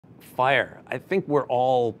fire. I think we're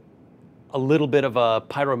all a little bit of a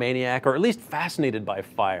pyromaniac, or at least fascinated by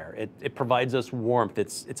fire. It provides us warmth.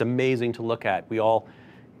 It's amazing to look at. We all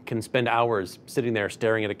can spend hours sitting there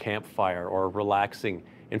staring at a campfire or relaxing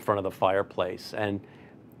in front of the fireplace. And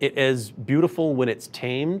it is beautiful when it's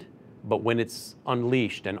tamed, but when it's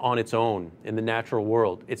unleashed and on its own in the natural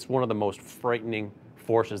world, it's one of the most frightening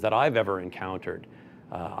forces that I've ever encountered.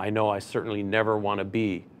 I know I certainly never want to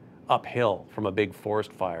be uphill from a big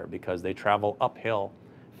forest fire, because they travel uphill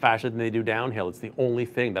faster than they do downhill. It's the only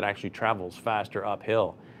thing that actually travels faster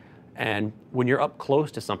uphill. And when you're up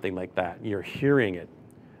close to something like that, you're hearing it,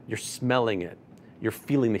 you're smelling it, you're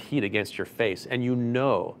feeling the heat against your face, and you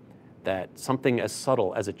know that something as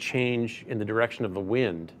subtle as a change in the direction of the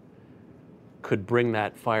wind could bring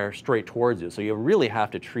that fire straight towards you. So you really have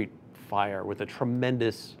to treat fire with a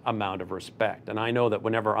tremendous amount of respect. And I know that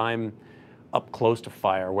whenever I'm up close to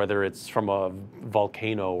fire, whether it's from a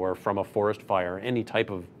volcano or from a forest fire, any type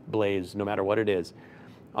of blaze, no matter what it is,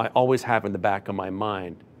 I always have in the back of my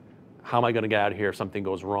mind, how am I going to get out of here if something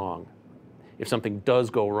goes wrong? If something does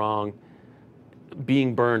go wrong,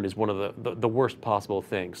 being burned is one of the worst possible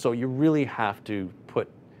things. So you really have to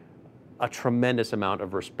put a tremendous amount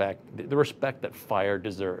of respect, the respect that fire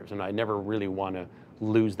deserves. And I never really want to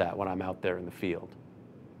lose that when I'm out there in the field.